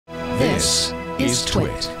This is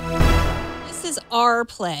TWiT. This is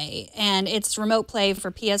R-Play, and it's remote play for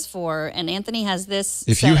PS4, and Anthony has this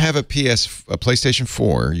If you have a PlayStation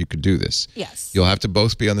 4, you could do this. Yes. You'll have to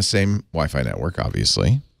both be on the same Wi-Fi network,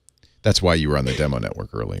 obviously. That's why you were on the demo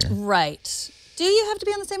network earlier. Right. Do you have to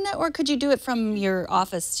be on the same network? Could you do it from your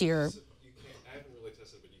office to your... I haven't really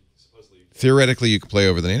tested, but supposedly you can. Theoretically, you could play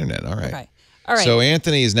over the internet. All right. Okay. All right. So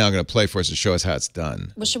Anthony is now going to play for us to show us how it's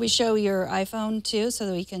done. Well, should we show your iPhone, too, so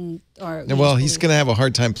that we can... Or Well, he's going to have a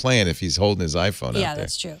hard time playing if he's holding his iPhone out there. Yeah,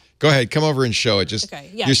 that's true. Go ahead. Come over and show it. Just,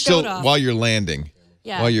 okay. Yeah, you're show it still, off. while you're landing,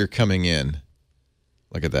 while you're coming in.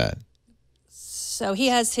 Look at that. So he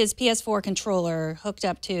has his PS4 controller hooked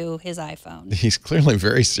up to his iPhone. He's clearly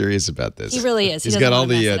very serious about this. He really is. He's got all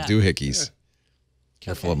the doohickeys. Yeah.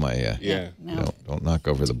 Careful of my... No. Don't knock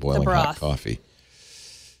over the boiling hot coffee.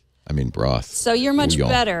 I mean broth. So you're much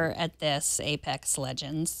better at this, Apex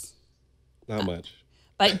Legends. Not much.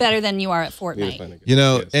 But better than you are at Fortnite. You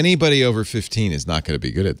know, anybody over 15 is not going to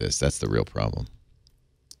be good at this. That's the real problem.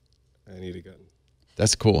 I need a gun.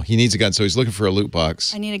 That's cool. He needs a gun, so he's looking for a loot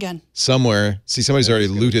box. I need a gun. Somewhere. See, somebody's already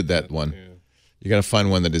looted that one. Yeah. You got to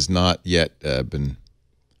find one that has not yet been...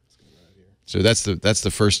 So that's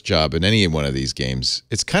the first job in any one of these games.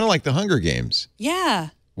 It's kind of like the Hunger Games. Yeah.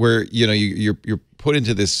 Where, you know, you're put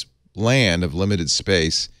into this land of limited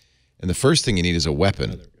space, and the first thing you need is a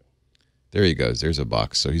weapon. Oh, there he goes. There's a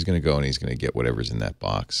box. So he's going to go and he's going to get whatever's in that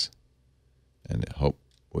box. And hope,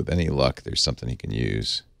 with any luck, there's something he can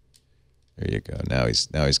use. There you go. Now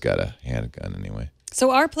he's got a handgun anyway.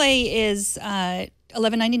 So our play is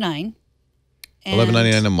 $11.99.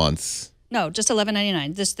 $11.99 a month. No, just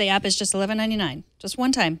 $11.99. The app is just $11.99. Just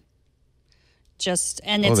one time.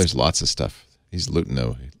 And it's, there's lots of stuff. He's looting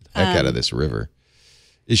the heck out of this river.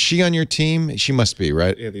 Is she on your team? She must be,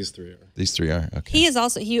 right? Yeah, these three are. These three are? Okay. He is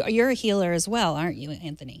also, you're a healer as well, aren't you,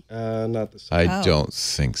 Anthony? Not this time. I don't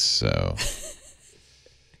think so.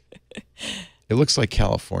 It looks like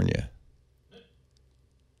California.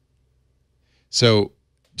 So,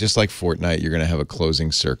 just like Fortnite, you're going to have a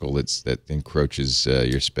closing circle that encroaches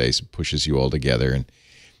your space, pushes you all together. And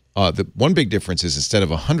the one big difference is instead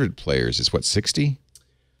of 100 players, it's what, 60?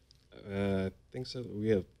 I think so. We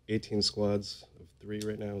have 18 squads of 3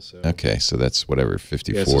 right now. So okay, so that's whatever,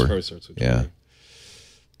 54. Yeah, so it probably starts with 20.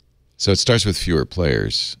 So it starts with fewer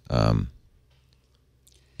players, and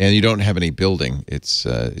you don't have any building. It's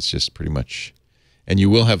just pretty much, and you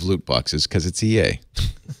will have loot boxes because it's EA.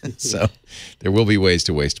 So there will be ways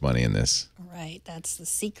to waste money in this. Right, that's the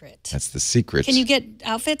secret. That's the secret. Can you get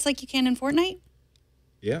outfits like you can in Fortnite?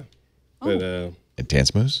 Yeah, but and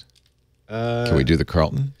dance moves? Can we do the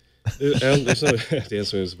Carlton? There's no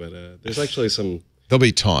dance moves, but there's actually some. There'll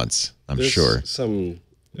be taunts, I'm sure. Some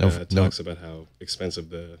talks about how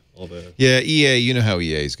expensive all the. Yeah, EA. You know how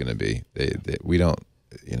EA is going to be. We don't.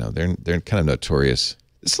 You know, they're kind of notorious.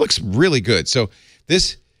 This looks really good. So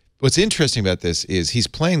what's interesting about this is he's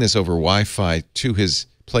playing this over Wi-Fi to his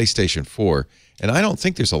PlayStation 4, and I don't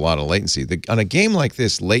think there's a lot of latency. On a game like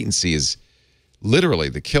this, latency is literally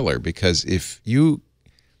the killer, because if you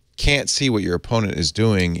can't see what your opponent is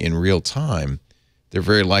doing in real time, they're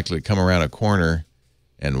very likely to come around a corner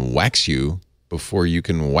and wax you before you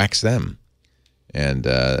can wax them. And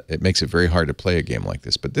it makes it very hard to play a game like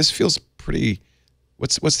this. But this feels pretty...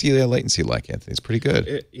 What's the latency like, Anthony? It's pretty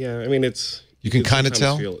good. Yeah, I mean, it's... You can kind of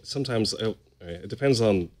tell? Sometimes it depends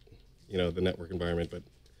on, the network environment, but...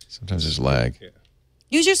 Sometimes there's lag. Yeah.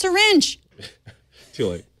 Use your syringe! Too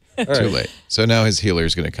late. Too late. So now his healer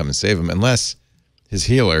is going to come and save him, unless his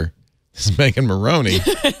healer is Megan Morrone.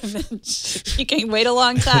 You can wait a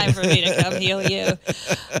long time for me to come heal you.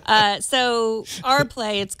 So our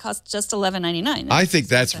play, it's cost just $11.99. I think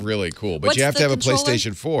that's really cool, but you have to have a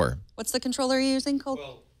PlayStation 4. What's the controller you're using, Cole?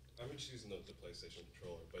 Well, I'm just using the PlayStation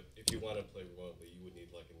controller, but if you want to play remotely, you would need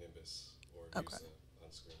like a Nimbus or use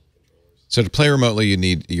on-screen controllers. So to play remotely, you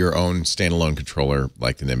need your own standalone controller,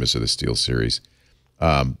 like the Nimbus or the Steel Series.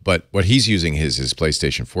 But what he's using is his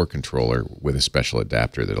PlayStation 4 controller with a special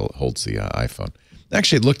adapter that holds the iPhone.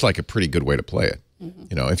 Actually, it looked like a pretty good way to play it.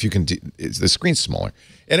 You know, if you can, the screen's smaller,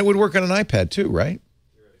 and it would work on an iPad too, right?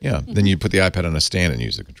 Yeah. Then you put the iPad on a stand and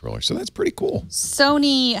use the controller. So that's pretty cool.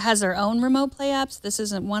 Sony has their own remote play apps. This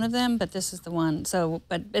isn't one of them, but this is the one. So,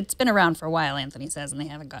 but it's been around for a while, Anthony says, and they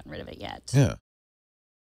haven't gotten rid of it yet. Yeah.